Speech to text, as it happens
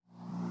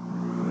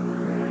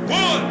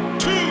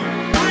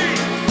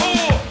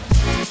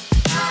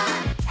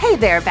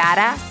there,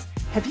 badass.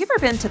 Have you ever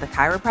been to the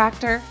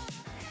chiropractor?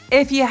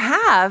 If you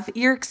have,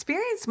 your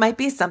experience might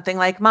be something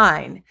like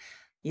mine.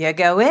 You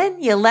go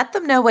in, you let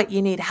them know what you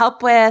need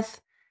help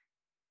with,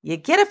 you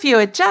get a few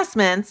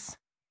adjustments,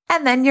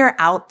 and then you're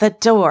out the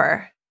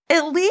door.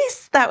 At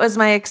least that was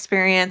my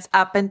experience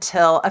up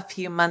until a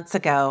few months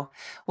ago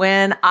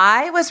when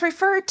I was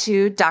referred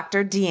to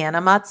Dr.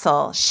 Deanna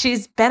Mutzel.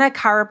 She's been a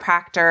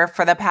chiropractor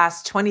for the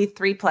past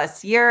 23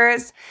 plus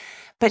years,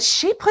 but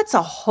she puts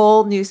a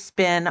whole new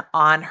spin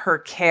on her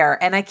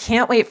care, and I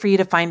can't wait for you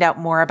to find out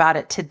more about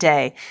it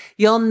today.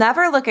 You'll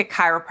never look at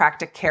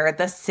chiropractic care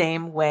the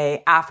same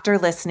way after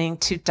listening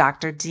to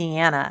Dr.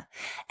 Deanna.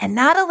 And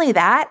not only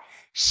that,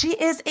 she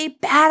is a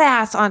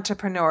badass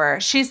entrepreneur.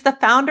 She's the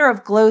founder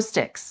of Glow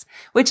Sticks,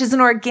 which is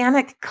an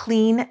organic,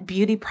 clean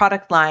beauty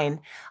product line.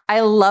 I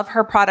love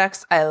her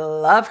products. I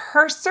love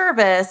her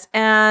service,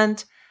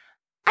 and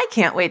I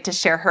can't wait to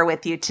share her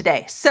with you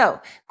today.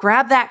 So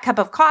grab that cup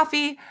of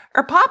coffee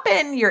or pop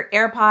in your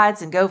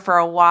AirPods and go for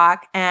a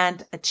walk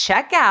and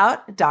check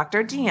out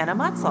Dr. Deanna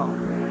Mutzel.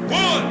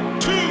 1,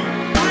 2, 3,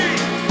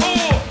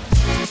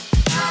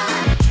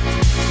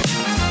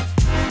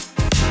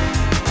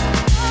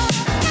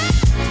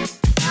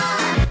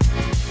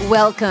 4.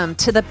 Welcome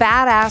to the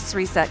Badass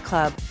Reset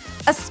Club,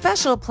 a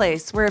special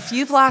place where if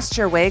you've lost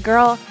your way,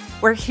 girl,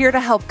 we're here to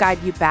help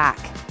guide you back.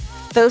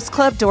 Those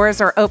club doors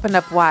are opened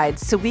up wide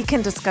so we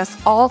can discuss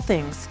all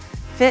things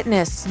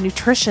fitness,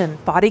 nutrition,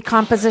 body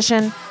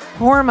composition,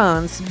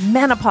 hormones,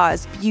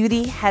 menopause,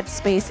 beauty,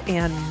 headspace,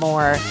 and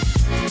more.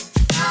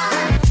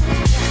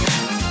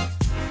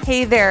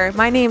 Hey there,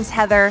 my name's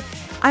Heather.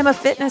 I'm a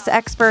fitness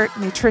expert,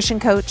 nutrition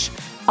coach,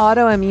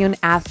 autoimmune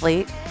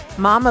athlete,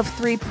 mom of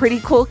 3 pretty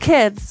cool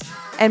kids,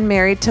 and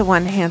married to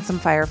 1 handsome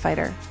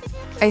firefighter.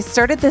 I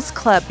started this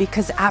club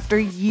because after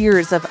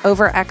years of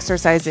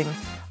over-exercising,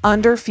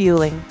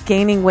 underfueling,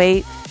 gaining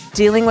weight,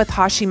 dealing with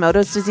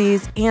Hashimoto's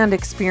disease, and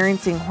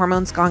experiencing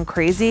hormones gone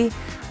crazy,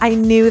 I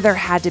knew there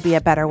had to be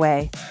a better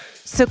way.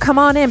 So come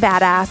on in,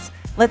 badass.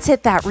 Let's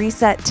hit that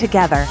reset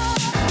together.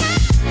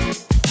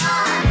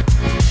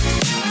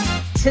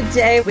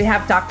 Today, we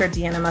have Dr.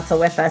 Deanna Mutzel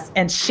with us,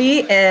 and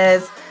she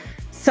is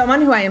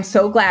someone who I am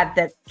so glad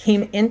that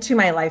came into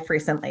my life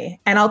recently.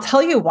 And I'll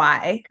tell you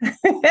why.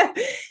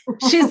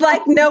 She's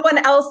like no one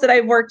else that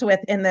I've worked with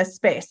in this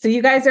space. So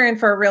you guys are in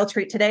for a real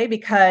treat today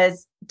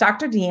because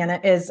Dr.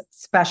 Deanna is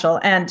special.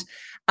 And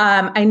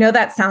I know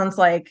that sounds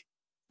like,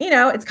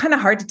 it's kind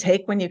of hard to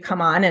take when you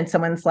come on and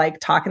someone's like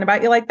talking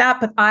about you like that,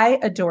 but I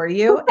adore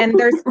you.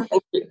 And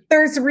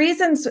there's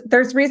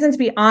reasons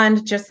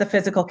beyond just the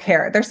physical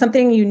care. There's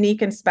something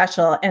unique and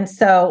special. And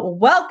so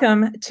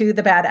welcome to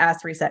the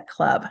Badass Reset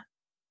Club.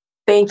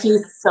 Thank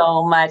you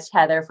so much,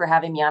 Heather, for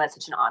having me on. It's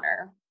such an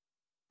honor.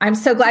 I'm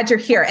so glad you're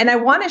here. And I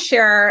want to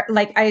share,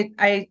 like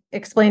I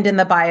explained in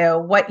the bio,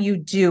 what you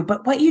do,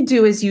 but what you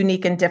do is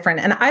unique and different.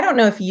 And I don't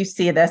know if you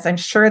see this. I'm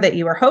sure that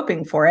you were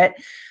hoping for it,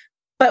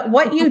 but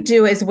what you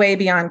do is way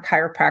beyond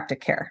chiropractic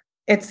care.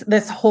 It's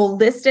this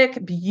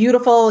holistic,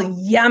 beautiful,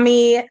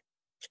 yummy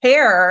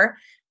care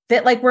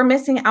that like we're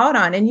missing out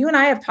on. And you and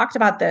I have talked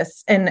about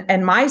this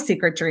in my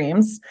secret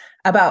dreams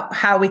about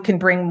how we can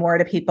bring more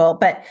to people.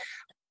 But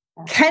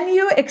can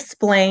you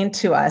explain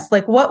to us,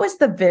 like, what was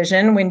the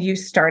vision when you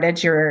started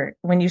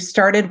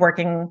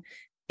working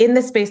in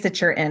the space that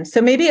you're in?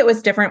 So maybe it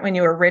was different when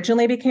you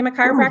originally became a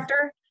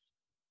chiropractor.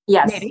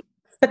 Yes. Maybe.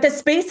 But the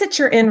space that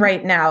you're in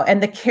right now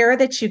and the care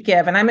that you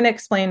give, and I'm going to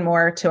explain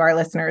more to our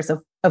listeners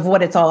of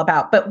what it's all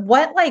about. But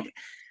what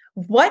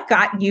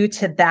got you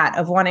to that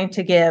of wanting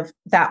to give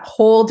that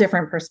whole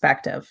different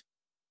perspective?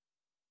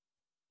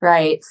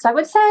 Right. So I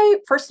would say,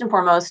 first and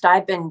foremost,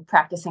 I've been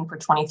practicing for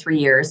 23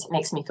 years. It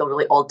makes me feel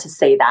really old to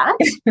say that,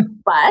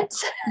 but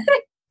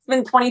it's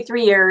been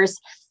 23 years.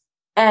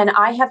 And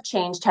I have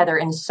changed, Heather,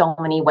 in so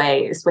many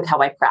ways with how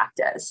I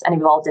practice and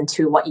evolved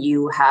into what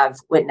you have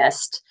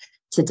witnessed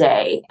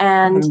today.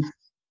 And,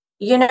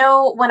 when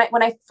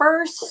I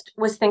first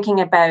was thinking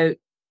about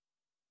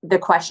the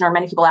question, or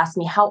many people ask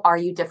me, how are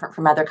you different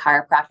from other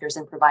chiropractors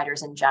and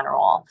providers in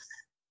general?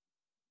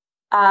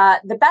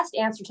 The best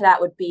answer to that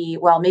would be,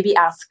 well, maybe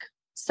ask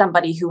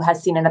somebody who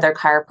has seen another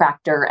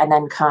chiropractor and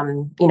then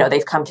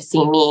they've come to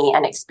see me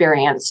and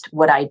experienced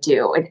what I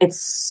do.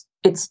 It's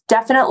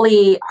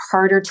definitely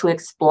harder to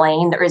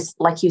explain. There is,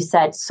 like you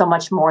said, so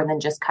much more than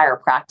just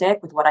chiropractic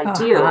with what I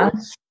do.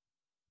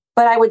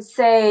 But I would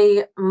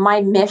say my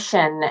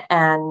mission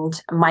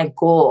and my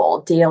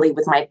goal daily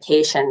with my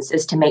patients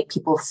is to make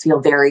people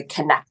feel very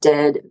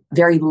connected,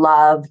 very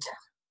loved,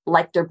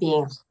 like they're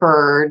being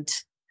heard.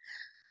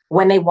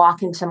 When they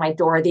walk into my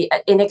door, the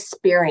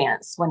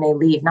inexperience when they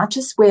leave, not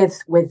just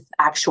with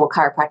actual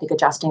chiropractic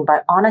adjusting,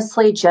 but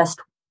honestly, just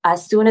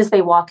as soon as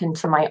they walk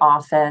into my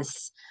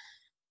office,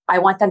 I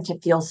want them to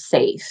feel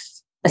safe,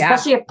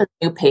 especially if they're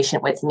a new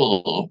patient with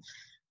me.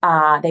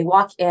 They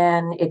walk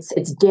in,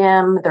 it's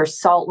dim, there's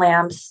salt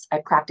lamps. I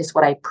practice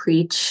what I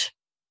preach.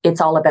 It's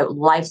all about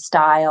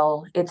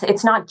lifestyle.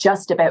 It's not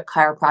just about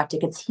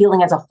chiropractic, it's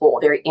healing as a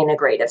whole, very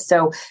integrative.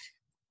 So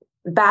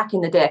back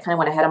in the day, I kind of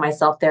went ahead of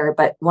myself there.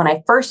 But when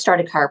I first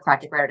started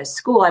chiropractic right out of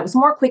school, I was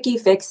more quickie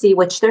fixie,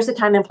 which there's a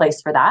time and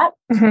place for that.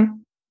 Mm-hmm.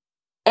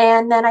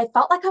 And then I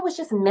felt like I was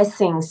just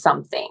missing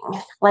something.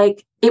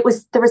 Like there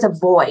was a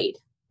void.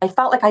 I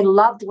felt like I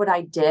loved what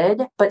I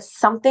did, but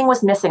something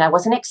was missing. I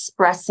wasn't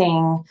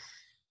expressing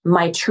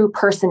my true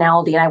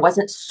personality, and I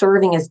wasn't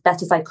serving as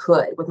best as I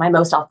could with my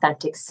most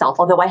authentic self,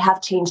 although I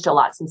have changed a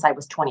lot since I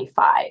was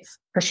 25.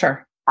 For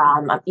sure.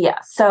 Yeah.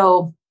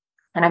 So,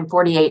 and I'm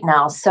 48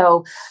 now.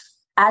 So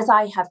as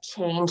I have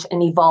changed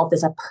and evolved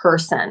as a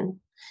person,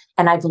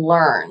 and I've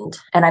learned,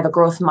 and I have a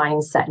growth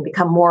mindset and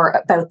become more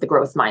about the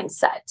growth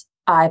mindset,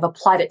 I've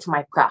applied it to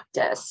my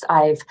practice.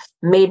 I've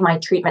made my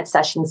treatment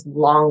sessions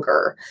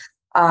longer,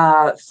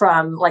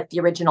 from like the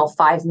original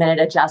 5-minute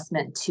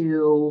adjustment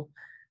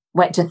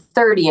went to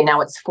 30, and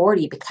now it's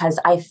 40, because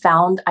I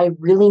found I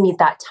really need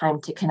that time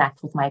to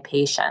connect with my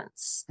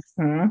patients.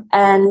 Mm-hmm.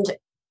 And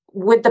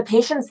with the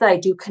patients that I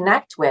do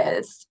connect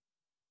with,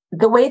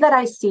 the way that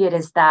I see it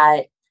is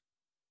that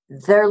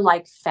they're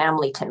like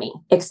family to me,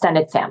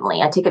 extended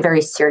family. I take it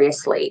very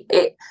seriously.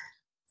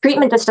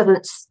 Treatment just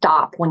doesn't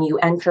stop when you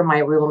enter my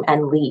room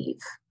and leave.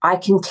 I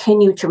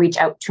continue to reach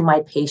out to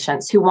my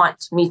patients who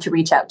want me to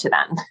reach out to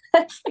them.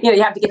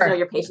 You have to get to know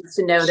your patients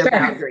to know their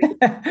boundaries.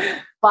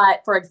 But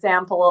for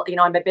example,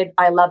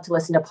 I love to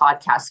listen to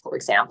podcasts, for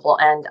example,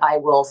 and I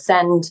will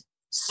send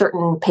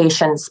certain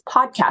patients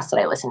podcasts that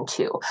I listen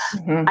to.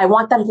 Mm-hmm. I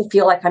want them to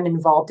feel like I'm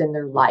involved in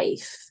their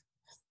life.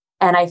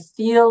 And I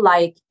feel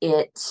like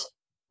it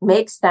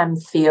makes them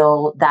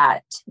feel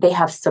that they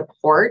have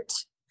support,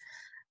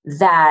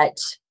 that,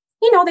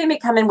 they may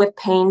come in with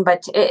pain,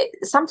 but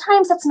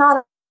sometimes it's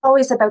not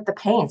always about the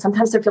pain.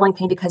 Sometimes they're feeling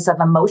pain because of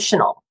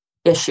emotional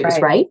issues,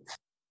 right?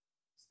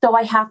 So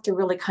I have to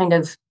really kind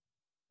of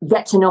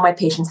get to know my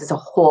patients as a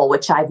whole,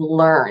 which I've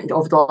learned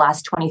over the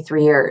last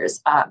 23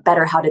 years,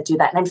 better how to do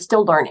that. And I'm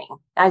still learning.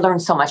 I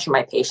learned so much from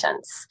my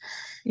patients.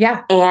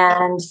 Yeah.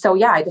 And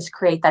so, I just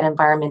create that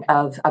environment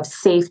of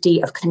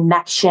safety, of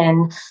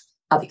connection,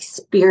 of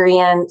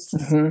experience,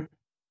 mm-hmm.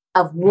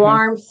 of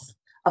warmth,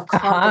 of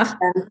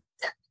competence.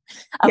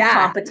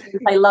 Competence.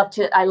 I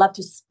love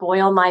to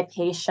spoil my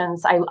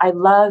patients. I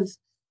love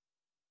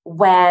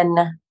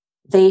when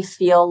they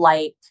feel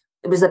like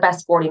it was the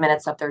best 40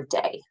 minutes of their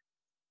day.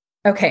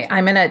 Okay,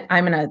 I'm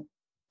gonna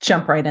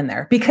jump right in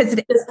there because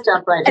just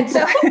jump right in. And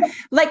so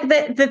like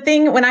the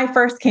thing when I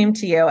first came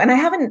to you, and I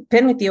haven't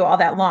been with you all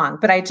that long,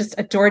 but I just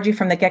adored you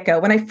from the get-go.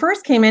 When I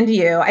first came into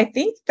you, I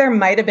think there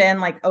might have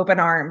been like open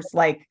arms,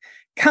 like,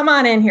 come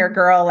on in here,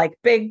 girl, like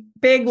big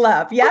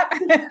love. Yep.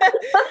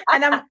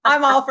 And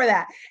I'm all for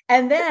that.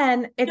 And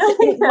then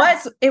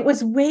it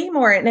was way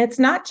more, and it's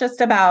not just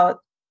about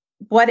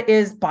what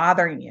is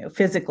bothering you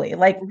physically.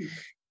 Like,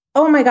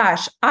 oh my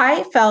gosh,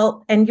 I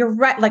felt, and you're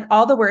right, like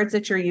all the words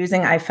that you're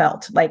using, I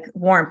felt like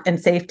warmth and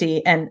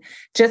safety and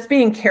just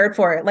being cared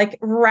for, like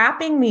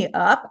wrapping me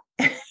up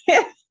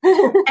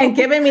and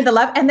giving me the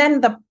love. And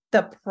then the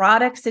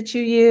products that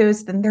you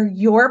use, then they're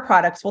your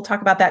products. We'll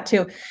talk about that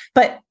too.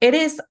 But it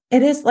is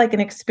like an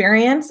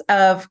experience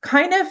of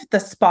kind of the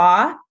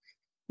spa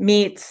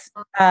meets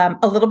a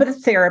little bit of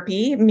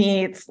therapy,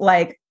 meets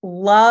like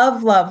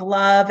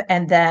love.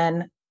 And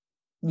then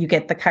you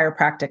get the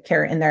chiropractic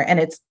care in there. And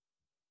it's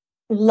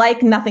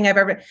like nothing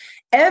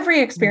every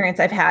experience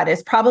I've had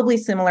is probably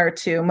similar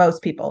to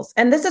most people's.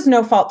 And this is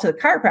no fault to the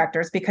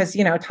chiropractors because,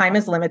 time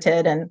is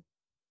limited and,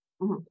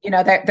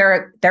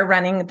 they're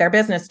running their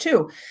business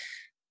too.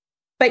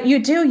 But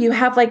you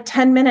have like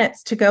 10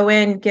 minutes to go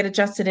in, get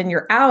adjusted, and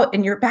you're out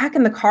and you're back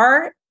in the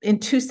car in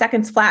 2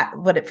 seconds flat,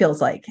 what it feels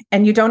like.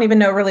 And you don't even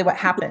know really what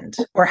happened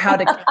or how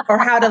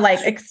to like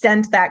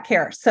extend that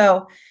care.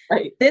 So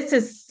This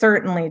is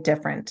certainly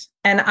different.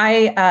 And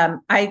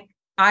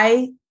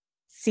I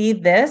see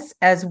this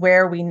as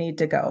where we need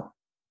to go.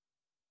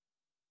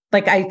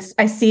 Like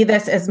I see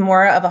this as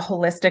more of a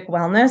holistic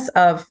wellness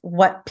of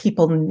what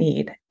people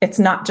need. It's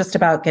not just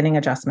about getting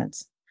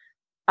adjustments.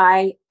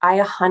 I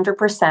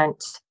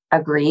 100%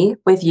 agree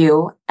with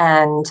you.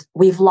 And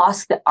we've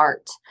lost the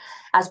art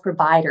as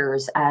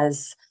providers.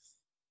 As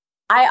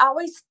I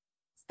always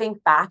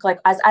think back, like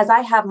as I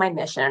have my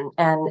mission,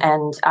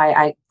 and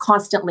I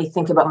constantly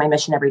think about my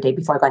mission every day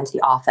before I go into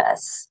the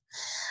office.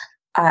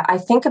 I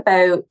think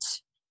about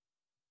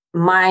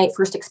my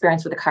first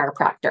experience with a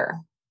chiropractor.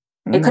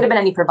 It could have been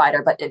any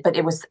provider, but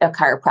it was a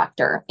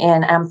chiropractor.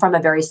 And I'm from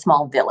a very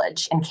small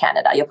village in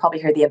Canada. You'll probably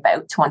hear the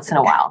about once in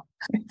a while,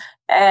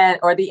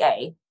 or the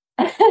A.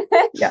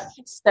 Yeah.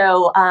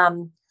 So,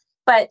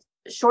 but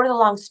short of the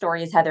long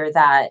story is, Heather,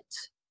 that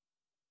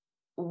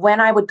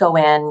when I would go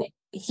in,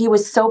 he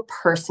was so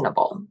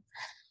personable.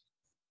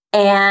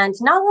 And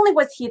not only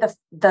was he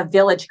the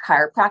village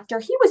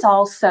chiropractor, he was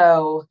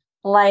also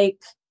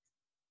like,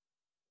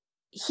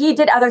 he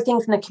did other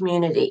things in the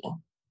community.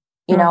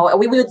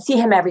 We would see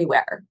him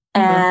everywhere.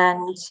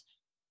 And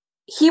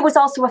he was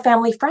also a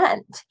family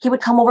friend. He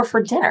would come over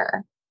for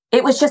dinner.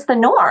 It was just the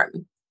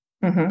norm.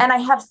 And I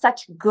have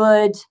such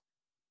good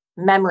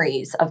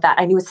memories of that.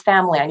 I knew his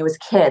family. I knew his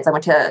kids. I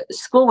went to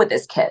school with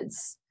his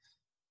kids.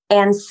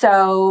 And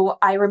so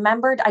I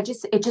remembered,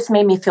 it just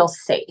made me feel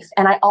safe.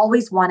 And I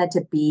always wanted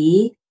to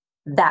be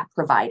that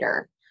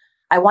provider.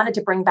 I wanted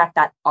to bring back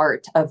that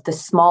art of the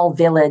small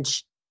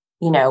village,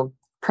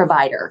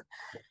 provider.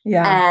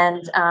 Yeah.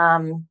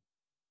 And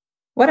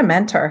what a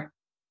mentor.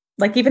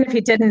 Like, even if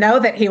you didn't know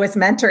that he was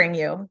mentoring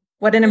you,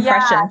 what an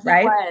impression,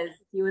 right? Was.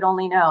 You would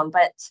only known,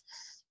 but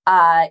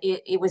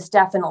it was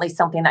definitely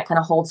something that kind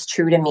of holds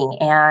true to me.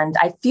 And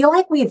I feel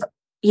like we've,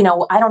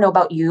 I don't know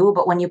about you,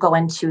 but when you go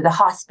into the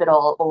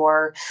hospital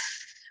or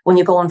when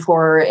you go in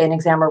for an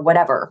exam or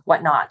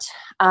whatnot,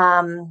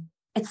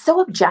 it's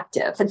so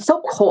objective. It's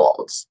so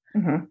cold.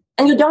 Mm-hmm.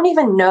 And you don't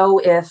even know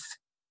if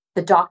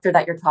the doctor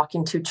that you're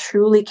talking to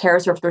truly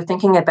cares or if they're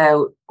thinking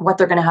about what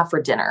they're going to have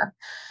for dinner.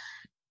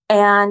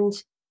 And,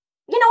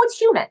 it's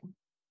human.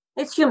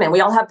 It's human.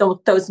 We all have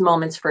those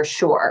moments for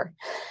sure.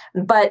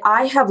 But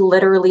I have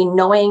literally,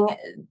 knowing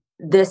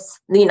this,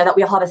 that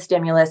we all have a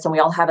stimulus and we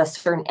all have a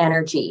certain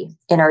energy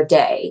in our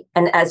day.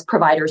 And as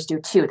providers do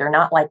too, they're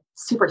not like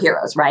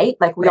superheroes, right?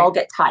 Like we all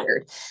get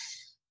tired.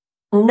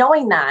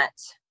 Knowing that,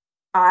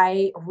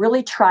 I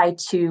really try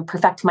to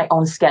perfect my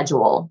own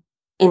schedule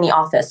in the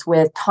office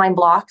with time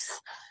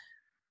blocks,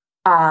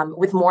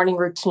 with morning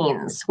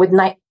routines, with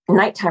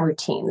nighttime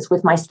routines,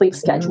 with my sleep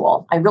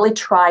schedule. I really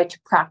try to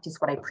practice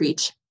what I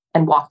preach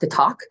and walk the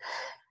talk,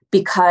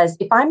 because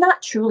if I'm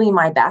not truly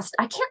my best,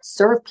 I can't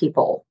serve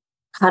people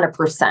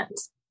 100%.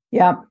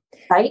 Yeah.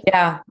 Right.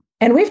 Yeah.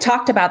 And we've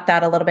talked about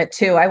that a little bit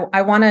too.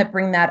 I want to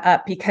bring that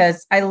up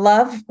because I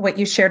love what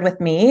you shared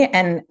with me,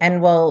 and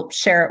we'll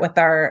share it with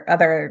our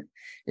other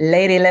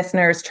lady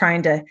listeners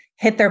trying to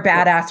hit their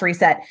badass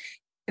reset.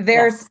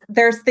 There's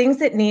things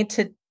that need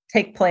to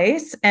take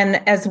place.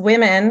 And as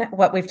women,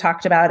 what we've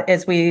talked about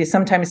is we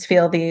sometimes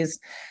feel these,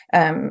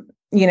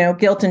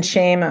 guilt and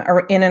shame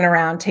are in and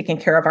around taking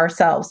care of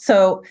ourselves.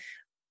 So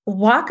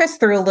walk us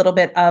through a little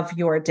bit of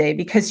your day,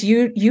 because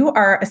you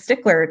are a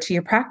stickler to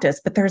your practice,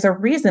 but there's a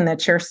reason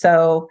that you're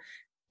so,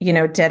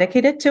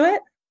 dedicated to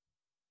it,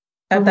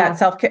 of that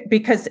self-care,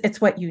 because it's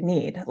what you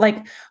need.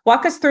 Like,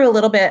 walk us through a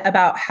little bit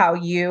about how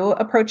you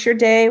approach your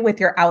day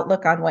with your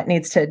outlook on what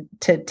needs to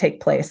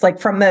take place, like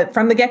from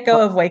the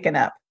get-go of waking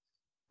up.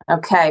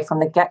 Okay. From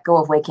the get-go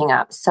of waking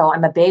up. So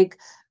I'm a big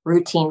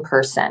routine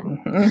person,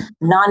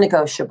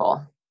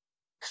 non-negotiable.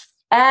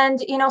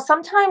 And,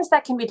 sometimes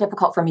that can be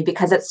difficult for me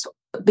because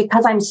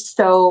I'm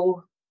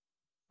so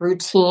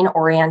routine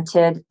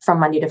oriented from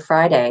Monday to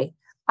Friday.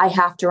 I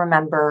have to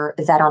remember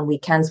that on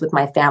weekends with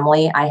my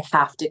family, I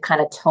have to kind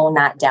of tone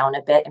that down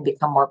a bit and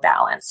become more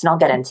balanced. And I'll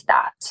get into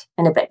that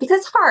in a bit because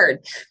it's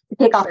hard to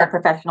take off that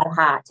professional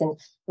hat and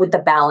with the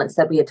balance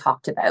that we had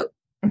talked about.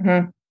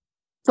 Mm-hmm.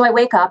 So I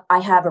wake up, I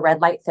have a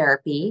red light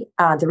therapy.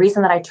 The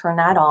reason that I turn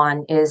that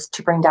on is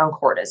to bring down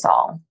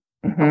cortisol.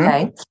 Mm-hmm.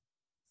 Okay.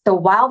 So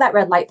while that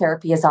red light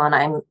therapy is on,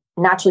 I'm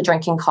naturally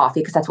drinking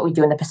coffee because that's what we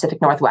do in the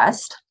Pacific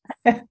Northwest.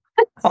 Quite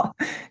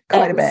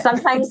a bit.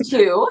 Sometimes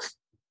two.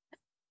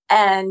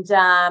 And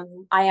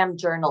I am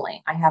journaling.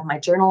 I have my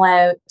journal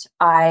out.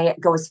 I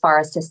go as far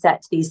as to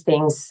set these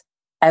things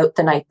out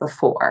the night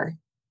before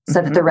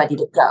so that they're ready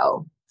to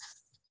go.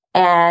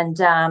 And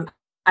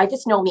I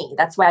just know me.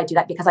 That's why I do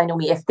that, because I know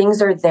me. If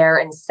things are there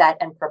and set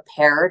and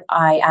prepared,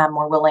 I am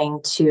more willing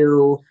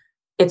to,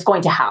 it's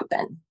going to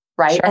happen.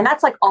 Right. Sure. And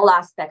that's like all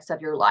aspects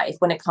of your life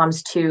when it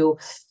comes to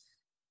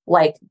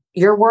like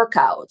your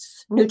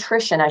workouts,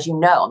 nutrition, as you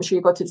know, I'm sure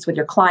you go through this with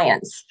your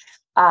clients.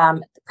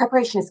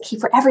 Preparation is key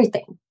for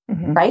everything.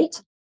 Right.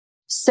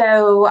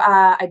 So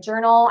I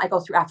journal, I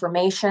go through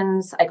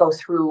affirmations, I go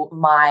through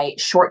my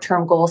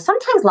short-term goals,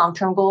 sometimes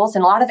long-term goals,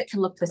 and a lot of it can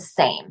look the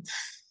same.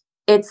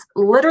 It's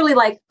literally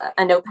like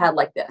a notepad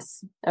like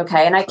this.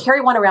 Okay. And I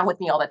carry one around with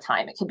me all the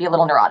time. It can be a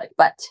little neurotic,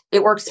 but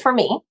it works for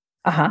me.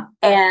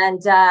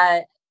 And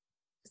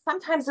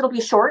sometimes it'll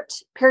be short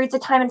periods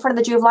of time in front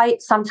of the Juve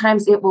light.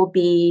 Sometimes it will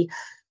be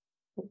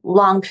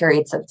long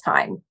periods of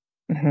time,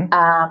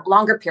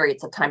 longer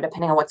periods of time,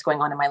 depending on what's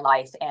going on in my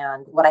life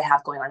and what I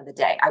have going on in the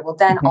day. I will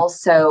then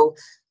also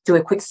do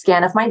a quick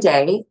scan of my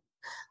day.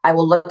 I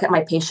will look at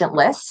my patient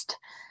list.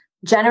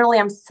 Generally,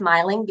 I'm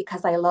smiling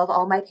because I love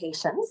all my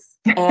patients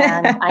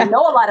and I know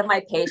a lot of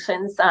my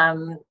patients.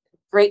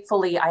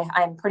 Gratefully,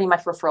 I'm pretty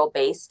much referral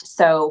based.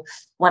 So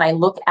when I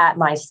look at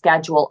my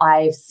schedule,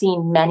 I've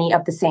seen many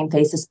of the same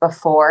faces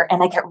before,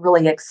 and I get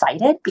really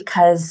excited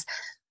because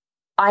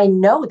I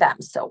know them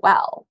so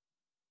well.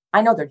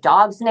 I know their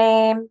dog's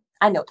name.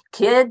 I know their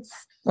kids.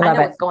 I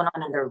know what's going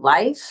on in their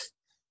life.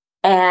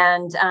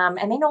 And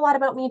they know a lot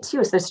about me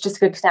too. So there's just a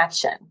good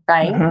connection,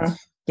 right?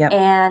 Yep.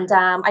 And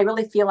I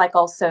really feel like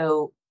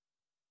also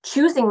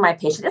choosing my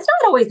patient, it's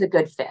not always a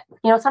good fit.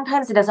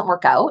 Sometimes it doesn't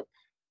work out.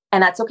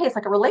 And that's okay. It's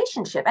like a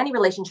relationship, any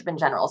relationship in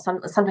general.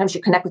 Sometimes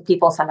you connect with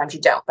people, sometimes you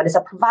don't. But as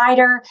a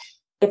provider,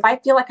 if I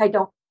feel like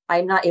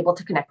I'm not able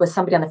to connect with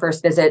somebody on the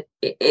first visit,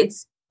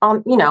 it's,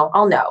 I'll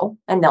know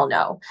and they'll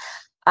know.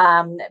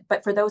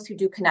 But for those who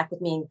do connect with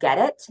me and get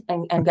it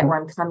and get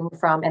where I'm coming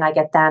from and I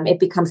get them, it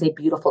becomes a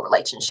beautiful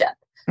relationship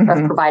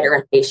of provider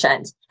and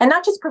patient. And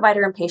not just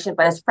provider and patient,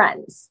 but as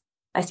friends.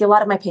 I see a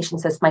lot of my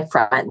patients as my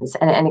friends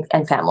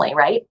and family,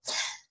 right?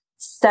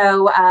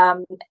 So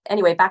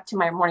anyway, back to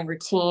my morning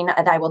routine.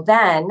 And I will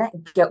then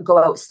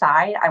go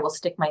outside. I will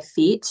stick my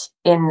feet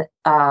in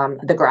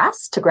the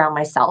grass to ground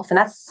myself. And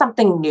that's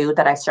something new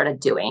that I started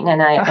doing.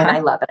 And I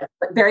love it.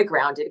 Very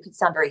grounded. It could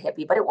sound very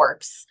hippie, but it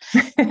works.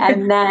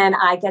 And then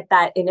I get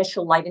that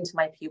initial light into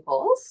my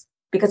pupils,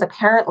 because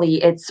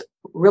apparently it's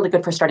really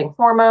good for starting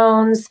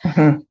hormones.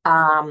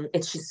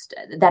 It's just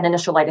that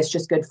initial light is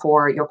just good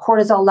for your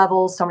cortisol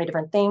levels, so many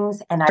different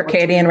things. And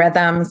circadian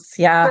rhythms.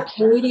 Yeah.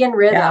 Circadian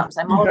rhythms.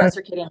 I'm all about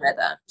circadian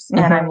rhythms.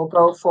 And I will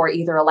go for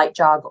either a light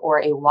jog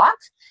or a walk.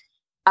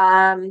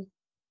 And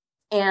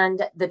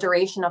the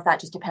duration of that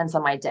just depends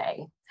on my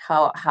day,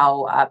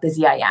 how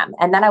busy I am.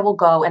 And then I will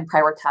go and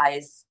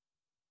prioritize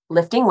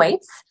lifting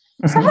weights.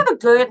 So I have a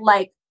good,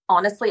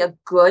 honestly, a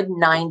good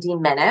 90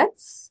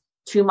 minutes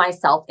to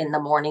myself in the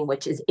morning,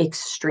 which is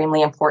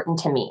extremely important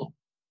to me.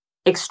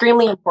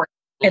 Extremely important.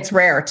 It's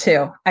rare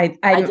too. I'm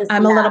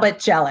a little bit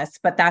jealous,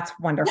 but that's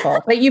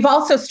wonderful. But you've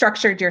also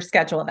structured your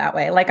schedule that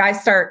way. Like I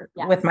start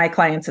with my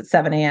clients at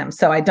 7 a.m.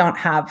 So I don't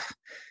have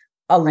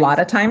a lot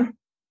of time.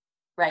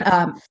 Right.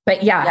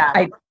 But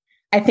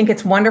I think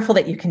it's wonderful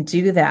that you can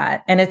do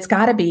that. And it's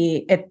gotta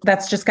be,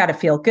 that's just gotta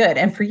feel good.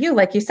 And for you,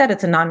 like you said,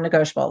 it's a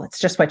non-negotiable. It's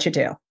just what you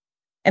do.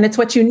 And it's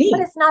what you need.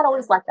 But it's not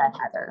always like that,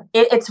 Heather.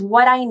 It's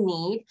what I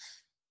need.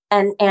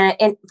 And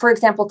for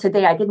example,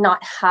 today I did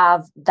not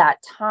have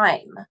that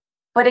time,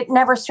 but it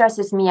never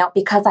stresses me out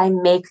because I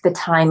make the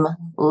time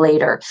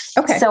later.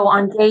 Okay. So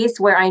on days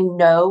where I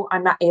know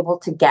I'm not able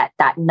to get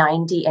that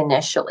 90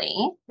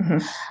 initially,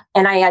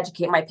 and I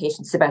educate my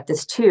patients about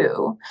this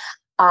too,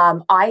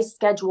 I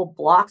schedule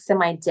blocks in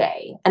my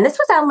day. And this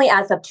was only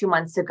as of 2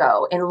 months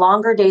ago. In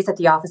longer days at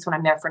the office when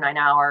I'm there for 9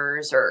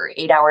 hours or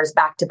 8 hours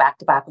back to back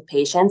to back with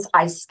patients,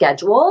 I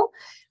schedule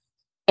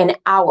an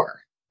hour.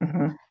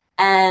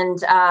 And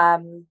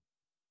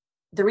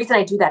the reason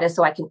I do that is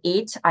so I can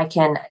eat, I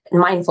can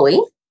mindfully,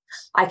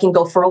 I can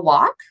go for a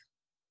walk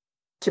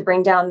to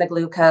bring down the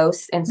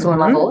glucose, insulin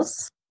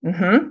levels.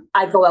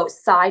 I go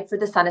outside for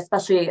the sun,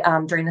 especially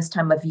during this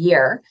time of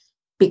year,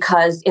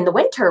 because in the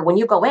winter, when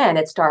you go in,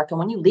 it's dark. And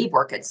when you leave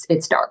work,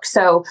 it's dark.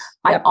 So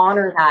I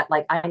honor that.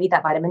 Like I need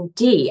that vitamin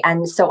D.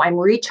 And so I'm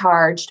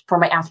recharged for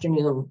my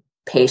afternoon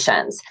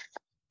patients.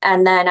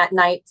 And then at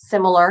night,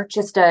 similar,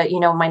 just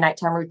my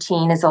nighttime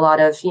routine is a lot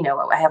of,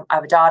 I have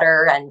a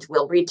daughter and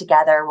we'll read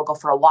together. We'll go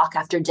for a walk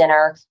after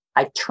dinner.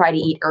 I try to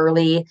eat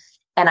early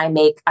and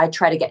I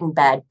try to get in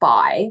bed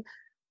by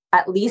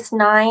at least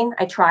 9.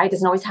 I try, it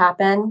doesn't always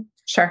happen.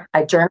 Sure.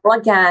 I journal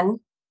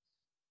again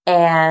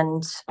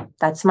and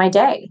that's my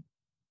day.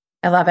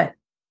 I love it.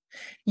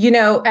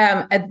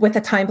 With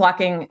the time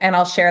blocking, and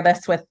I'll share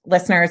this with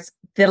listeners,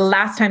 the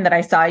last time that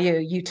I saw you,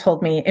 you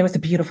told me it was a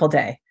beautiful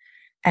day.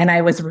 And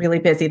I was really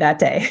busy that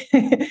day.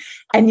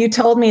 And you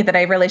told me that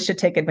I really should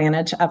take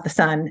advantage of the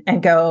sun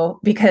and go,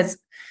 because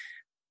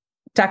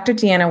Dr.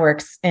 Deanna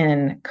works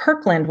in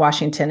Kirkland,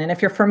 Washington. And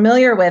if you're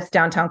familiar with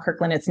downtown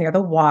Kirkland, it's near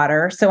the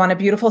water. So on a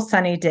beautiful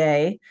sunny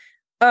day,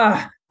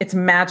 it's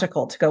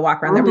magical to go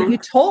walk around there. But you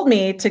told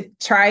me to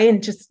try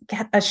and just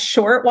get a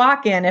short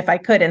walk in if I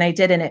could. And I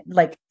did. And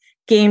it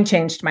game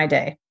changed my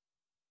day.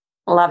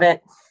 Love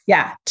it.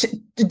 Yeah.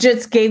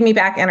 Just gave me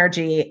back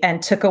energy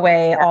and took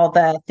away all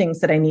the things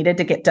that I needed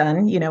to get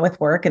done, with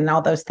work and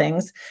all those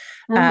things.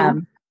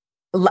 And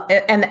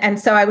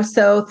so I was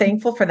so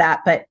thankful for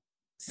that. But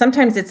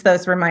sometimes it's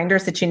those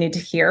reminders that you need to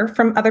hear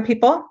from other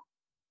people.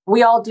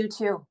 We all do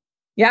too.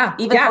 Yeah.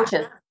 Even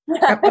coaches.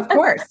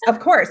 Of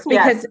course.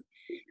 Because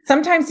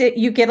sometimes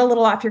you get a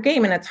little off your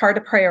game and it's hard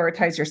to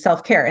prioritize your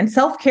self-care. And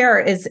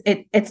self-care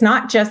it's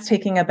not just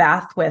taking a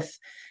bath with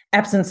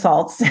Epsom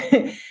salts.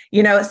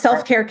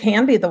 Self-care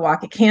can be the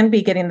walk. It can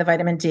be getting the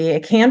vitamin D.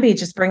 It can be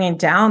just bringing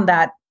down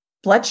that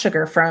blood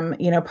sugar from,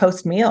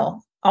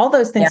 post-meal. All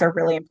those things are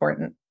really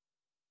important.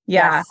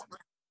 Yeah. Yes.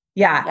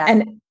 Yeah. Yes.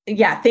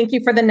 And thank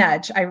you for the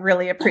nudge. I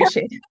really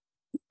appreciate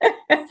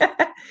it.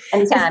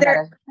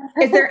 Anytime.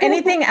 Is there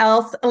anything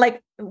else?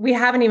 Like we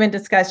haven't even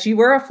discussed, you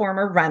were a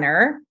former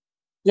runner.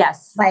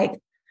 Yes.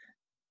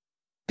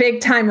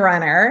 Big time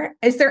runner.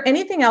 Is there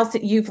anything else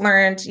that you've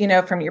learned,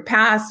 from your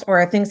past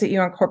or things that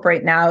you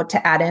incorporate now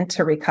to add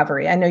into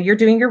recovery? I know you're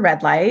doing your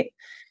red light.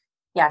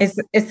 Yes.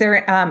 Is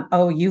there,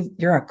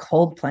 you're a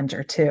cold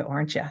plunger too,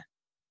 aren't you?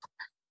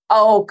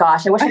 Oh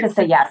gosh. I wish I could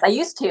say yes. I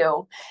used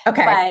to,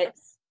 okay. But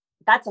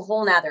that's a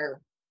whole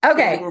nother.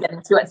 Okay. We can get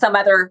into it some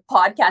other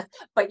podcast,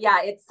 but yeah,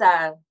 it's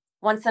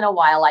once in a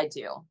while I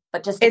do,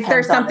 but just is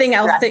there something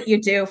else that you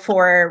do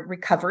for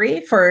recovery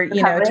for,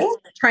 just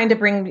trying to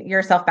bring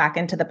yourself back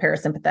into the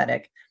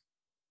parasympathetic?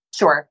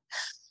 Sure.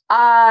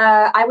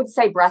 I would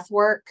say breath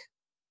work,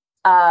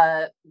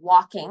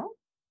 walking.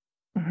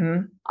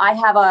 I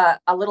have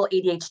a little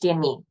ADHD in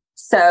me.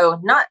 So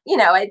not,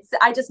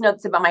 I just know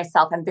this about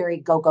myself. I'm very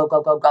go, go,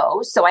 go, go,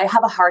 go. So I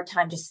have a hard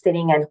time just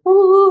sitting and,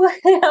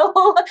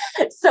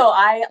 so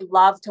I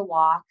love to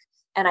walk.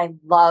 And I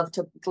love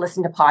to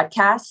listen to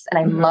podcasts and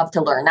I love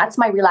to learn. That's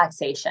my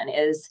relaxation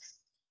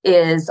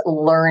is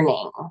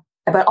learning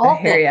about all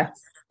things.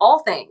 all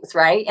things,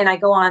 right? And I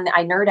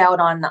nerd out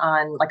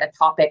on like a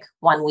topic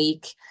one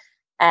week,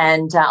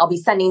 and I'll be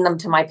sending them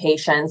to my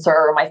patients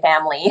or my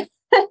family,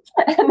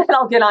 and then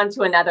I'll get on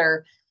to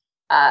another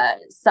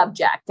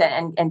subject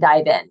and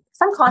dive in.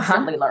 So I'm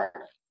constantly learning.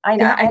 I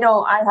know. Yeah,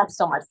 I have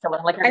so much to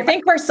learn. Like I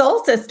think we're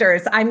soul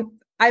sisters. I'm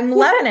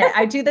loving it.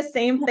 I do the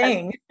same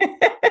thing.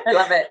 I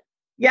love it.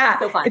 Yeah.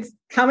 So fun. It's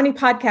how many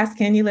podcasts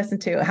can you listen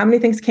to? How many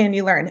things can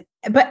you learn?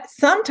 But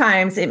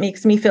sometimes it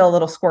makes me feel a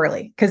little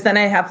squirrely because then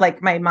I have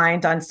like my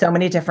mind on so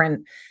many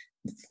different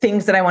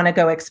things that I want to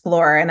go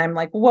explore. And I'm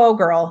like, whoa,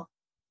 girl.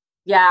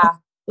 Yeah.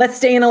 Let's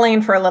stay in a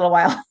lane for a little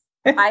while.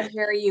 I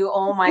hear you.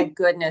 Oh my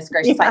goodness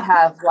gracious.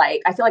 Yeah.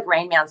 I feel like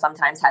Rain Man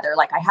sometimes, Heather.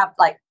 Like I have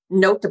like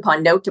note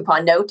upon note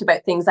upon note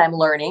about things I'm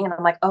learning. And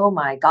I'm like, oh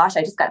my gosh,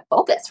 I just got to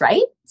focus,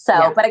 right?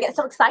 So, but I get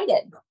so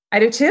excited. I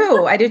do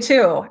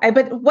too.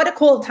 But what a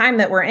cool time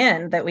that we're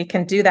in that we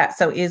can do that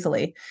so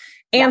easily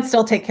and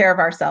still take care of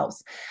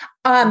ourselves.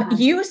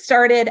 You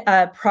started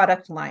a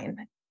product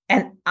line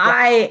and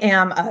I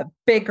am a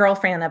big girl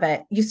fan of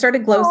it. You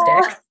started Glow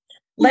Sticks.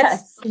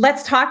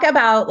 Let's talk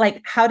about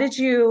like, how did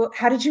you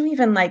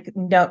even like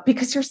know,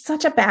 because you're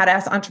such a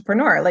badass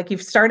entrepreneur, like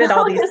you've started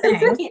all these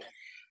things.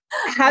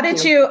 How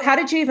did you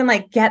even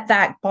like get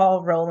that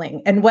ball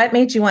rolling and what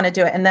made you want to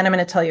do it? And then I'm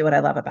going to tell you what I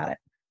love about it.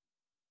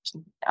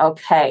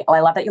 Okay. Oh, I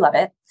love that you love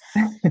it.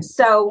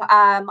 So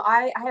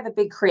I have a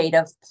big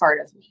creative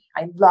part of me.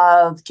 I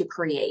love to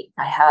create.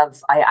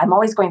 I'm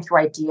always going through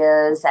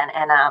ideas and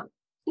I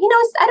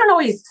don't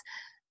always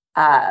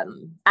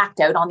act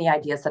out on the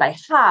ideas that I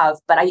have,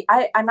 but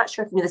I'm not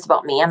sure if you knew this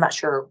about me. I'm not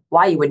sure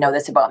why you would know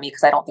this about me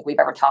because I don't think we've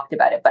ever talked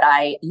about it, but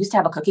I used to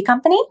have a cookie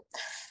company.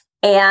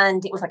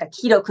 And it was like a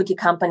keto cookie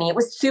company. It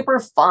was super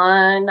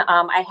fun.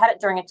 I had it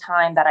during a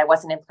time that I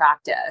wasn't in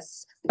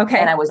practice. Okay.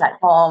 And I was at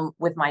home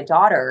with my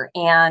daughter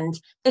and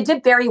it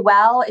did very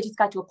well. It just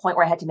got to a point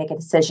where I had to make a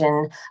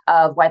decision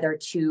of whether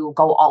to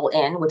go all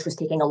in, which was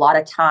taking a lot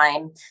of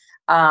time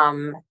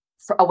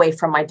away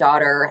from my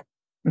daughter,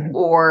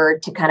 or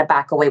to kind of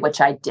back away, which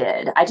I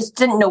did. I just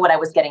didn't know what I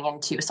was getting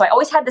into. So I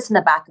always had this in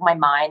the back of my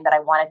mind that I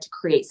wanted to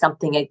create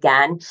something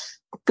again.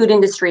 Food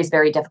industry is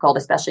very difficult,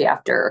 especially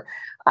after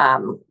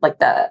like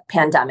the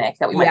pandemic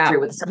that we went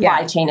through with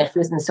supply chain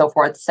issues and so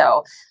forth.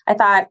 So I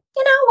thought,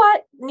 you know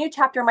what, new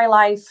chapter in my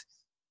life.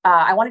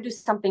 I want to do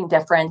something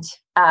different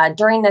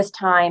during this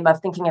time of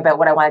thinking about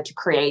what I wanted to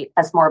create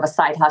as more of a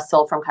side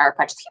hustle from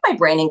chiropractic, to keep my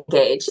brain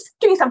engaged, just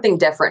doing something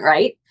different,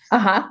 right?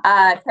 Kind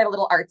of a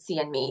little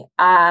artsy in me.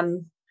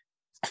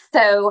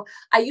 So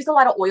I use a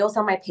lot of oils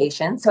on my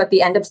patients. So at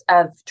the end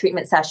of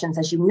treatment sessions,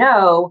 as you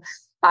know,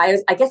 I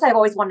guess I've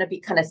always wanted to be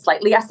kind of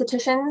slightly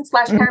esthetician /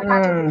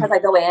 chiropractic because I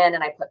go in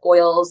and I put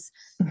oils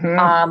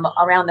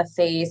around the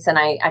face and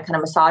I kind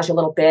of massage a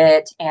little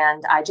bit.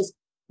 And I just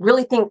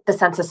really think the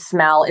sense of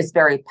smell is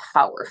very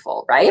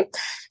powerful, right?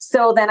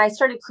 So then I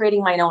started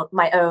creating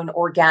my own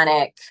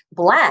organic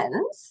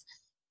blends.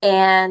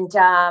 And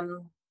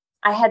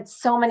I had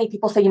so many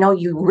people say,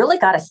 you really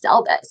got to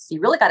sell this. You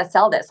really got to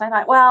sell this. I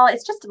thought, well,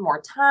 it's just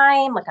more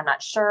time. Like, I'm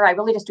not sure. I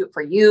really just do it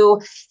for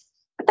you.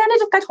 But then it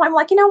just got to I'm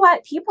like, you know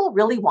what? People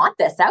really want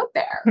this out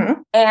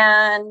there.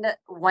 And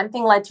one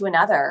thing led to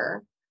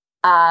another.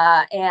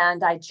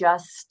 And I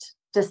just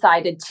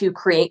decided to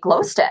create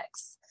Glow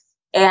Sticks.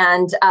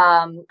 And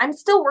I'm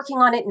still working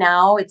on it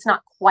now. It's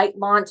not quite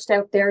launched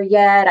out there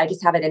yet. I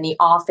just have it in the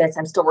office.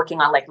 I'm still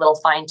working on like little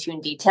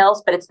fine-tuned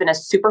details, but it's been a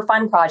super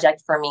fun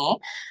project for me.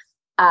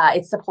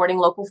 It's supporting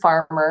local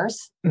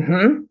farmers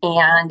and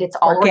it's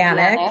all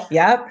organic.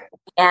 Yep.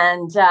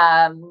 And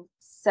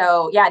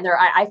so, and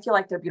I feel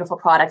like they're beautiful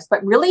products,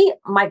 but really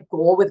my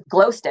goal with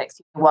Glow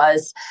Sticks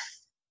was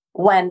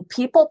when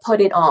people put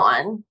it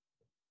on,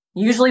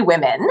 usually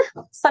women,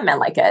 some men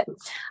like it,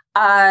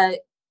 I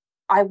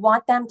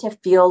want them to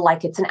feel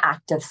like it's an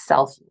act of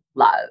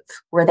self-love,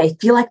 where they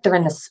feel like they're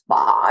in the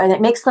spa and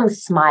it makes them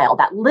smile.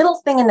 That little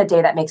thing in the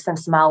day that makes them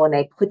smile when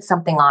they put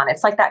something on.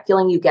 It's like that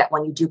feeling you get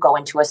when you do go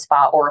into a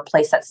spa or a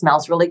place that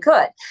smells really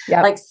good.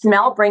 Yep. Like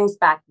smell brings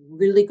back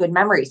really good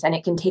memories and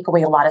it can take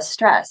away a lot of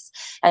stress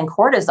and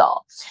cortisol.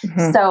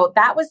 So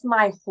that was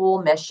my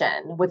whole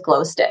mission with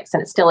Glow Sticks.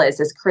 And it still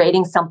is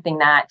creating something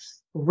that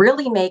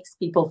really makes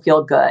people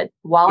feel good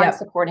while I'm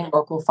supporting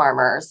local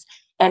farmers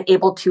and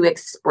able to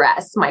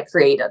express my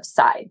creative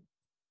side.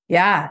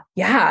 Yeah.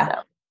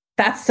 So.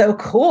 That's so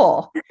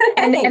cool.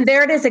 And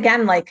there it is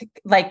again, like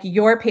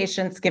your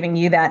patients giving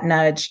you that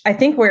nudge. I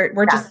think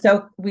we're just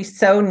we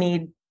so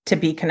need to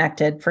be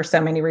connected for so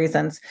many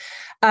reasons.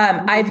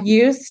 I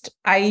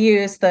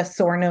use the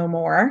Soar No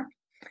More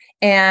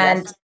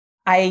and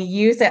I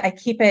use it. I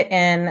keep it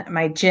in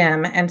my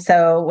gym. And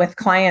so with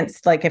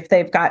clients, like if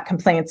they've got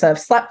complaints of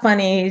slept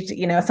funny,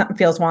 something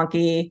feels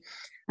wonky,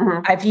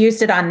 I've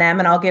used it on them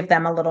and I'll give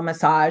them a little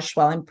massage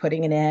while I'm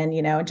putting it in,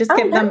 just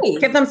give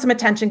them some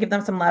attention, give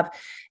them some love.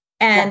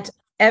 And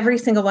every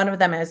single one of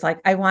them is like,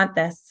 I want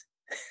this.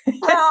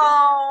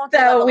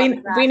 So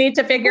we need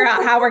to figure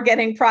out how we're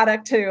getting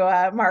product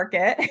to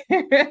market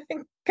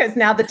because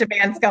now the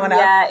demand's going up.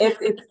 Yeah,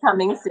 it's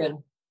coming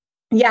soon.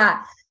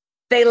 Yeah.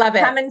 They love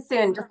it. Coming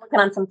soon. Just working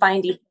on some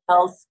fine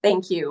details.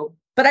 Thank you.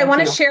 But I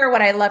want to share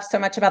what I love so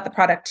much about the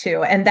product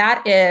too. And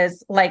that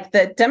is like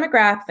the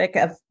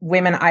demographic of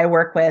women I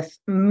work with,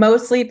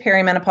 mostly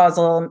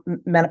perimenopausal,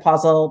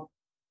 menopausal,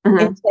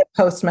 into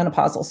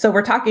postmenopausal. So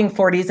we're talking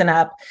 40s and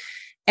up.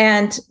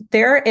 And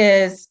there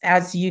is,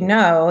 as you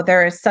know,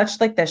 there is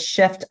such like this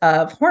shift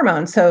of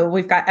hormones. So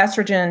we've got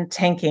estrogen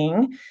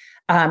tanking,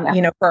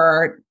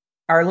 for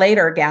our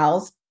later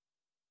gals.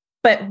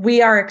 But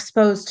we are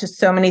exposed to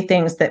so many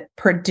things that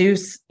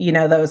produce,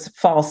 those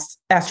false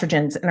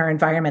estrogens in our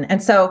environment.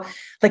 And so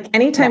like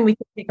anytime we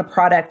can take a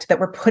product that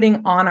we're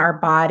putting on our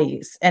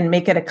bodies and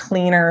make it a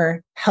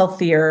cleaner,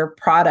 healthier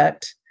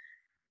product,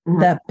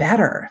 the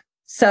better.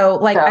 So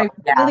like,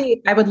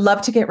 I would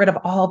love to get rid of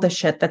all the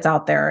shit that's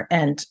out there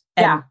and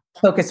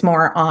focus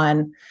more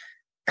on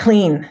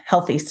clean,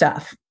 healthy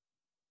stuff.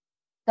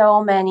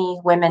 So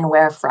many women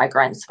wear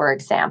fragrance, for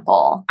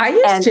example. I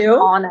used to.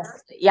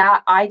 Honestly,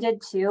 I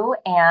did too.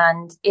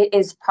 And it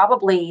is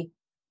probably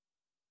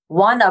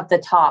one of the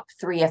top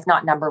 3, if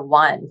not number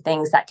 1,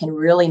 things that can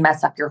really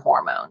mess up your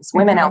hormones.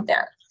 Women out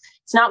there,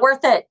 it's not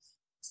worth it.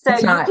 So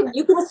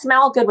you can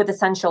smell good with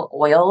essential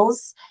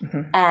oils,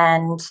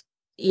 and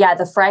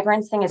the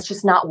fragrance thing is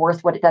just not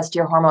worth what it does to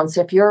your hormones.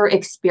 So if you're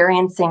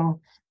experiencing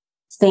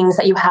things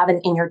that you haven't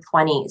in your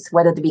 20s,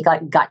 whether they be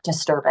like gut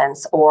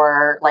disturbance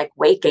or like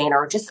weight gain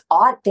or just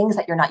odd things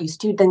that you're not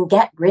used to, then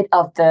get rid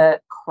of the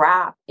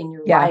crap in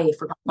your life,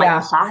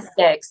 like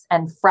plastics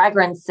and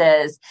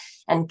fragrances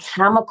and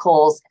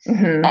chemicals.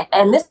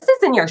 And this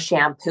is in your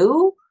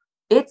shampoo.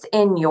 It's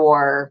in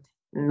your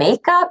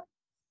makeup.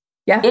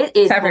 Yeah, it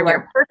is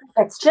everywhere.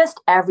 It's just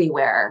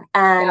everywhere.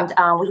 And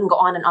we can go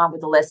on and on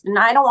with the list. And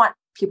I don't want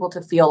people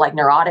to feel like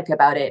neurotic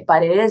about it,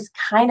 but it is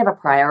kind of a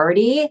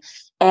priority.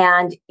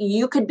 And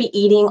you could be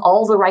eating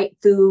all the right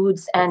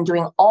foods and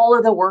doing all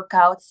of the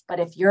workouts. But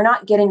if you're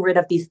not getting rid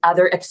of these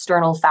other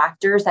external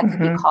factors that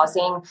could be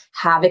causing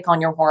havoc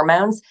on your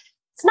hormones,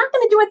 it's not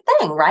going to do a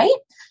thing, right?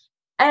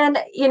 And,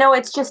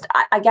 it's just,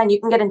 again, you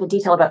can get into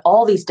detail about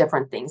all these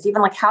different things,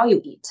 even like how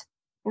you eat,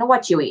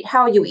 what you eat,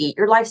 how you eat,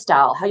 your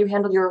lifestyle, how you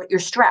handle your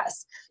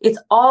stress. It's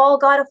all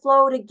got to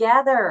flow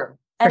together.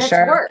 And it's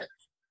work.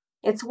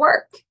 It's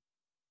work.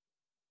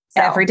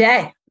 So, every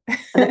day.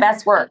 the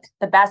best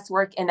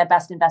work and the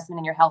best investment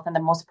in your health and the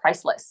most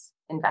priceless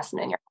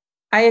investment in your health.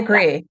 I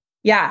agree.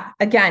 Yeah.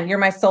 Again, you're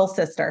my soul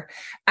sister.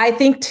 I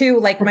think too,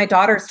 like my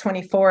daughter's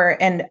 24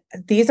 and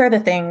these are the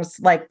things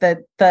like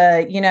the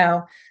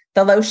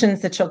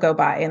lotions that she'll go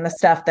buy and the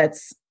stuff that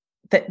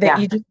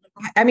you just,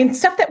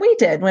 stuff that we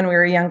did when we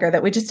were younger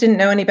that we just didn't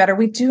know any better.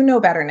 We do know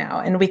better now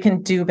and we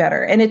can do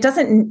better. And it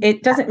doesn't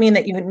mean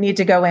that you need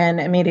to go in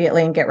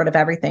immediately and get rid of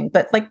everything,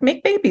 but like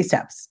make baby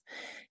steps.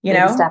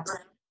 Steps.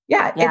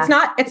 Yeah. It's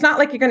not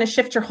like you're going to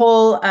shift your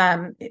whole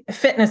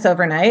fitness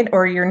overnight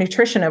or your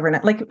nutrition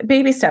overnight, like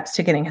baby steps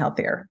to getting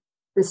healthier.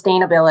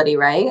 Sustainability,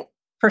 right?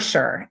 For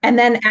sure. And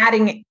then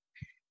adding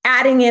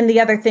in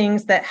the other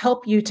things that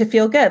help you to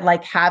feel good,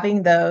 like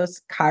having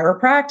those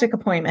chiropractic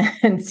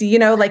appointments,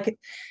 like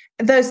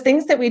those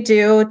things that we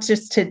do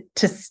just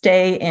to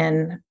stay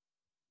in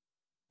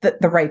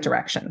the right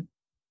direction.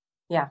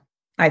 Yeah.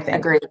 I think.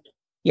 Agreed.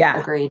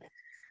 Yeah. Agreed.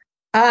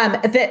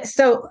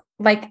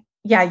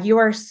 You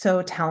are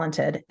so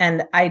talented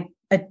and I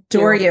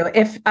adore you.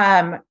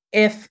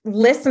 If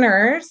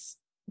listeners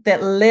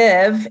that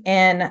live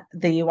in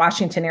the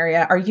Washington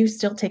area, are you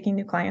still taking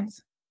new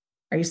clients?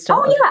 Are you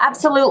still? Oh yeah,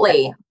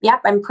 absolutely.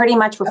 Yep. I'm pretty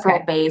much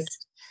referral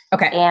based.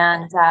 Okay.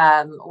 And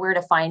where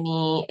to find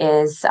me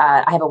is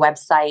I have a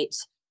website.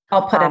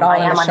 I'll put it all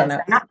in the show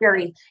notes.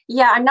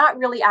 I'm not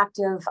really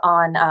active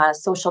on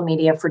social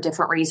media for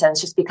different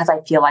reasons, just because I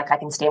feel like I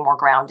can stay more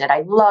grounded.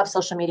 I love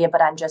social media,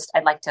 but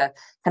I'd like to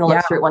kind of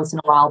look through it once in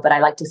a while, but I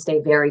like to stay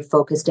very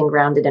focused and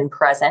grounded and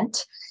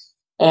present.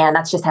 And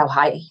that's just how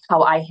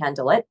I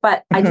handle it.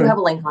 But I do have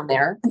a link on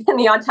there. And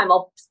the odd time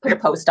I'll put a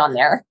post on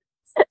there.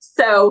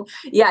 So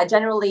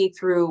generally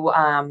through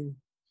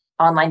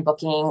online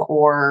booking,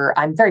 or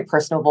I'm very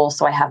personable.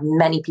 So I have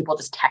many people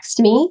just text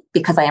me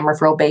because I am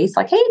referral based,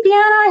 like, hey,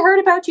 Deanna, I heard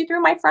about you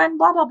through my friend,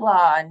 blah, blah,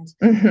 blah. And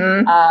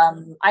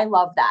I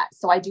love that.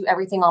 So I do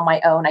everything on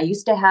my own. I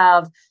used to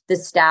have the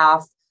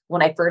staff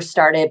when I first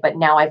started, but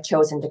now I've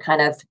chosen to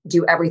kind of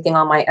do everything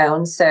on my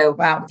own. So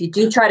if you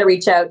do try to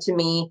reach out to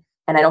me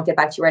and I don't get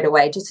back to you right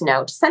away, just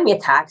send me a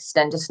text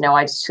and just know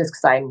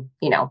because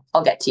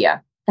I'll get to you.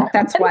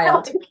 That's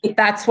wild.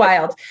 That's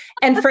wild.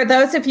 And for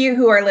those of you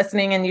who are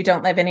listening and you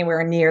don't live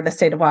anywhere near the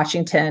state of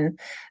Washington,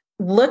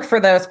 look for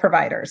those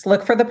providers.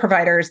 Look for the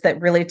providers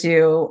that really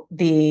do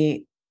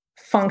the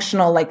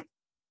functional, like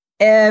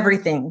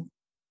everything,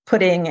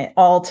 putting it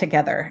all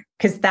together.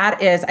 Because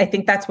I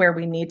think that's where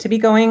we need to be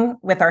going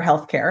with our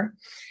healthcare.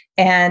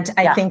 And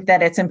I think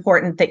that it's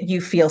important that you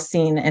feel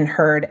seen and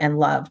heard and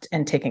loved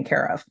and taken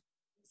care of.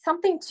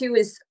 Something too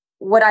is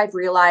what I've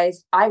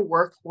realized. I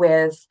work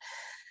with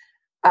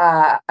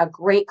a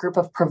great group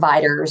of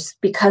providers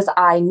because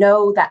I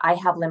know that I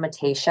have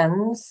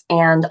limitations.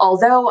 And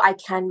although I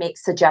can make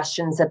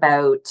suggestions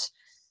about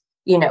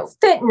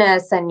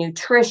fitness and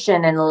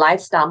nutrition and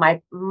lifestyle.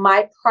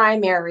 My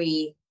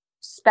primary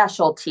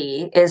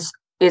specialty is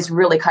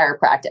really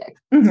chiropractic.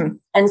 Mm-hmm.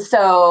 And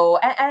so,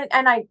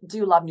 and I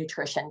do love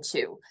nutrition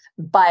too,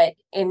 but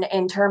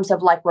in terms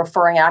of like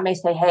referring, I may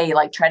say, hey,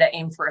 like try to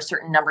aim for a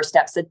certain number of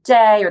steps a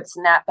day or this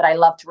and that, but I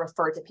love to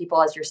refer to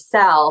people as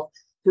yourself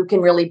who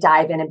can really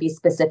dive in and be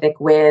specific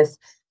with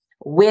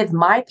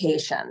my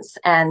patients.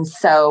 And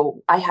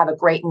so I have a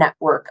great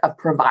network of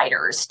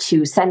providers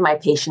to send my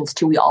patients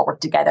to. We all work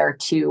together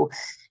to,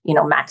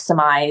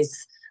 maximize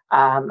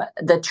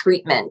the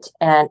treatment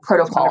and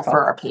protocol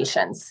for our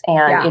patients.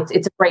 And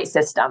it's a great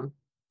system.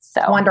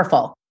 So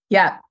wonderful.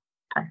 Yeah.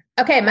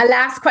 Okay. My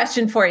last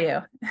question for you.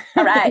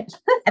 All right.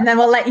 And then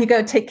we'll let you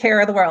go take care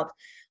of the world.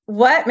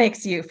 What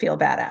makes you feel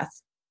badass?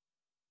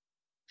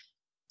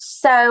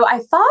 So I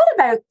thought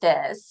about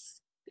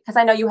this because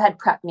I know you had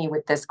prepped me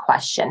with this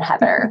question,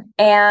 Heather,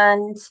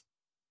 and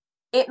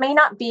it may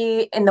not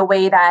be in the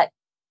way that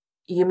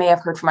you may have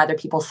heard from other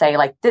people say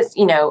like this,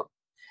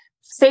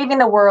 saving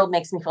the world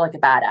makes me feel like a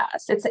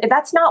badass.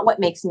 That's not what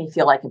makes me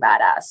feel like a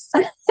badass.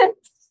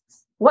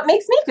 What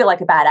makes me feel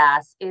like a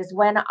badass is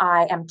when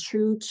I am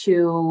true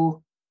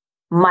to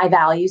my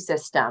value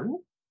system.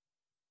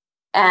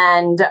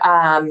 And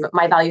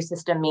my value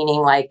system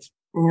meaning like,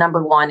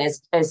 number one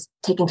is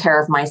taking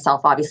care of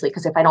myself, obviously,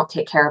 because if I don't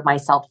take care of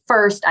myself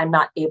first, I'm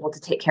not able to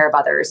take care of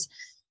others.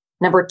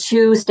 Number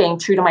two, staying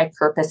true to my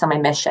purpose and my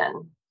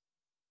mission,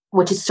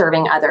 which is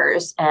serving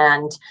others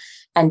and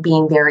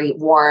being very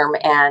warm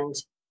and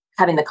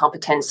having the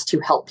competence to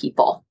help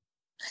people.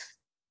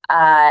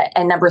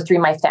 And number three,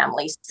 my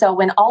family. So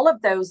when all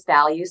of those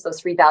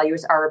three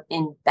values are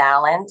in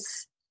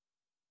balance,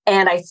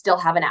 and I still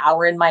have an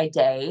hour in my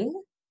day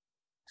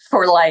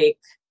for like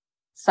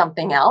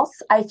something else,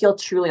 I feel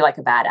truly like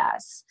a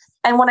badass.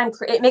 And when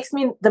it makes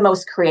me the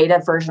most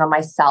creative version of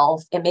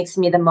myself. It makes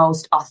me the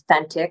most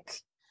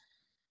authentic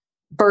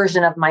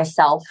version of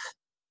myself.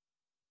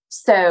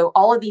 So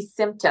all of these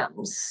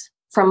symptoms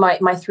from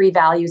my three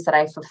values that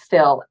I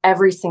fulfill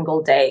every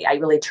single day, I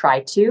really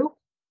try to,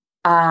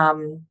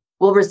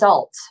 will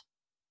result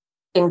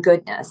in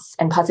goodness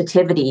and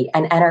positivity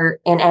and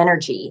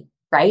energy,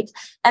 right?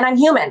 And I'm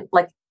human.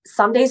 Like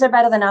some days are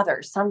better than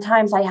others.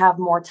 Sometimes I have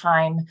more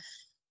time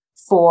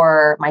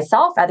for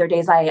myself. Other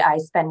days I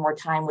spend more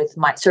time with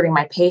serving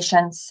my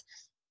patients.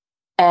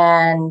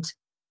 And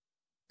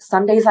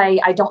some days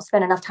I don't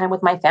spend enough time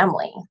with my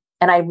family.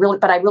 And I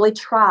really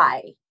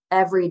try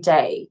every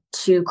day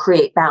to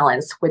create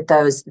balance with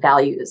those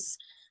values.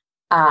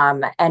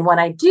 And when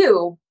I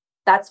do,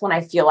 that's when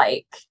I feel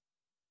like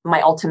my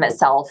ultimate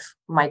self,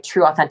 my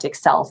true authentic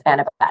self,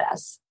 and a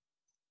badass.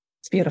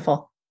 It's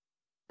beautiful.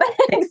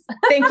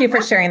 Thank you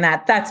for sharing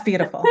that. That's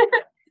beautiful.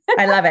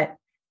 I love it.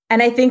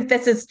 And I think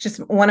this is just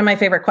one of my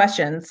favorite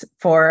questions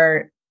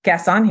for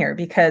guests on here,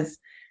 because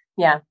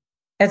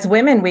as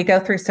women, we go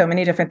through so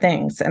many different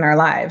things in our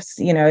lives,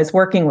 as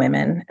working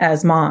women,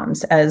 as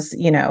moms, as,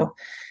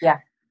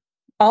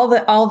 all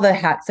the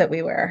hats that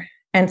we wear.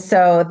 And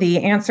so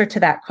the answer to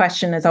that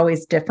question is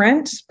always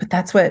different, but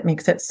that's what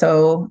makes it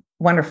so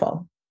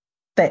wonderful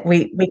that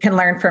we can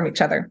learn from each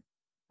other.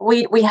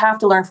 We have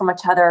to learn from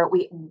each other.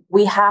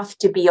 We have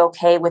to be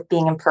okay with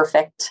being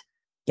imperfect.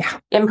 Yeah.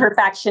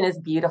 Imperfection is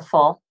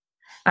beautiful.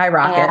 I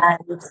rock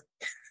it.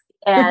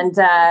 And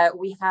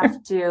we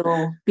have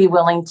to be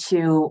willing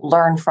to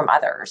learn from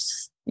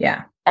others.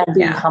 Yeah. And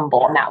be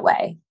humble in that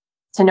way,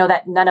 to know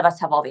that none of us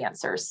have all the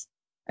answers.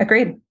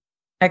 Agreed.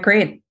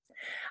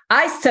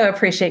 I so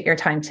appreciate your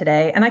time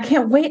today. And I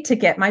can't wait to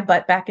get my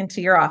butt back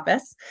into your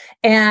office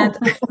and,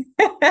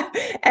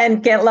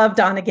 and get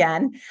loved on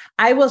again.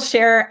 I will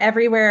share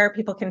everywhere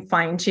people can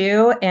find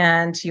you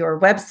and your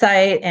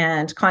website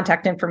and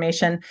contact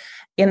information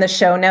in the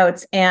show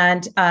notes.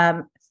 And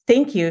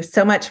thank you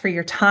so much for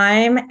your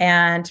time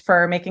and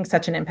for making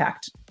such an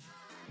impact.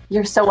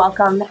 You're so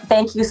welcome.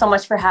 Thank you so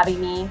much for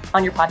having me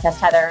on your podcast,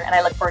 Heather. And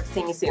I look forward to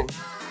seeing you soon.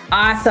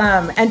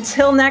 Awesome.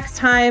 Until next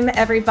time,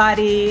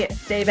 everybody,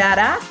 stay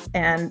badass,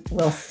 and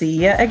we'll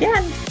see you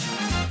again.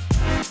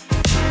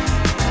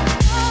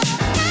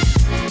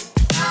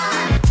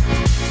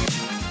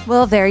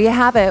 Well, there you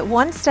have it.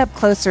 One step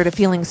closer to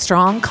feeling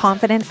strong,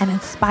 confident, and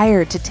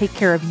inspired to take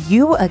care of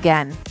you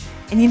again.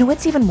 And you know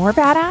what's even more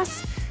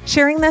badass?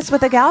 Sharing this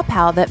with a gal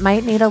pal that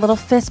might need a little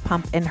fist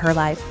pump in her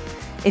life.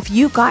 If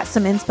you got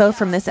some inspo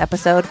from this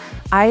episode,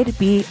 I'd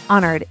be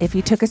honored if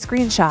you took a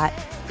screenshot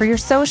for your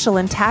social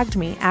and tagged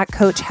me at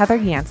Coach Heather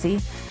Yancey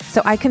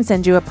so I can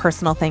send you a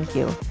personal thank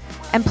you.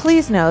 And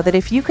please know that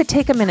if you could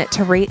take a minute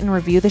to rate and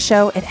review the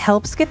show, it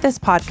helps get this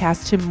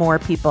podcast to more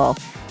people.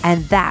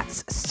 And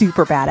that's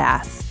super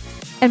badass.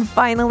 And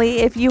finally,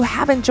 if you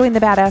haven't joined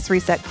the Badass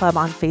Reset Club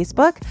on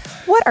Facebook,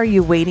 what are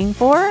you waiting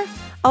for?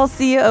 I'll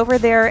see you over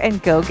there,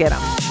 and go get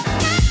them.